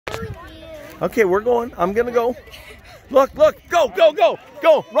Okay, we're going. I'm going to go. Look, look. Go, go, go.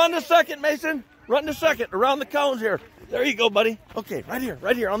 Go. Run to second, Mason. Run to second. Around the cones here. There you go, buddy. Okay,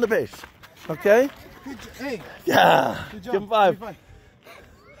 right here on the base. Okay? Hey. Yeah. Good job. Give him 5.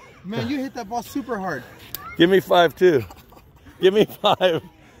 Man, you hit that ball super hard. Give me 5, too. Give me 5.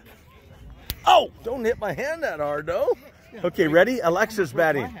 Oh, don't hit my hand that hard, though. Okay, ready? Alexa's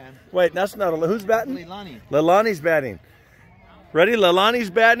batting. Wait, that's not who's batting? Leilani. Leilani's batting. Ready? Leilani's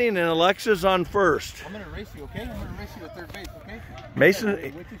batting and Alexa's on first. I'm gonna race you, okay? I'm gonna race you to third base, okay? Mason, Wait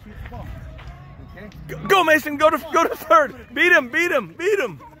till you shoot the ball. Okay? go Mason, go to third. Beat him, beat him, beat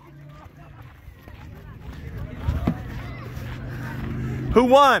him. Who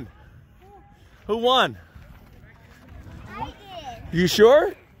won? Who won? I did. You sure?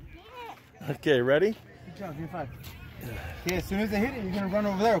 Yeah. Okay, ready? Good job, give me 5. Okay, as soon as they hit it, you're gonna run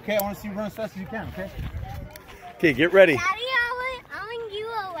over there, okay? I want to see you run as fast as you can, okay? Okay, get ready. Daddy, I want you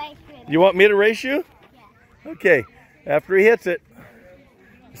away from it. You want me to race you? Yeah. Okay, after he hits it.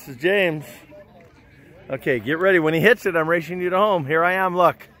 This is James. Okay, get ready. When he hits it, I'm racing you to home. Here I am,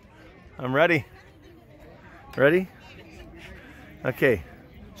 look. I'm ready. Ready? Okay,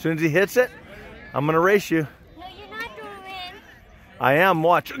 as soon as he hits it, I'm gonna race you. No, you're not doing it. I am,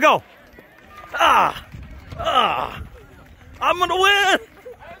 watch. Go! Ah! Ah! I'm gonna win!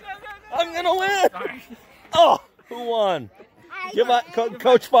 I'm gonna win! Oh, who won? Give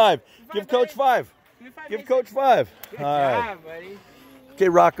Coach 5. Give Coach 5. Give Coach 5. All right. Okay,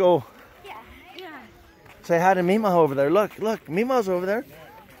 Rocco. Yeah. Say hi to Mima over there. Look, look, Mima's over there.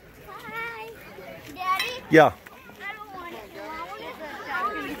 Hi. Daddy, Yeah. I don't want to go. I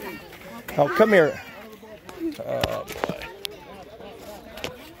want to go. Oh, come here. Oh, boy.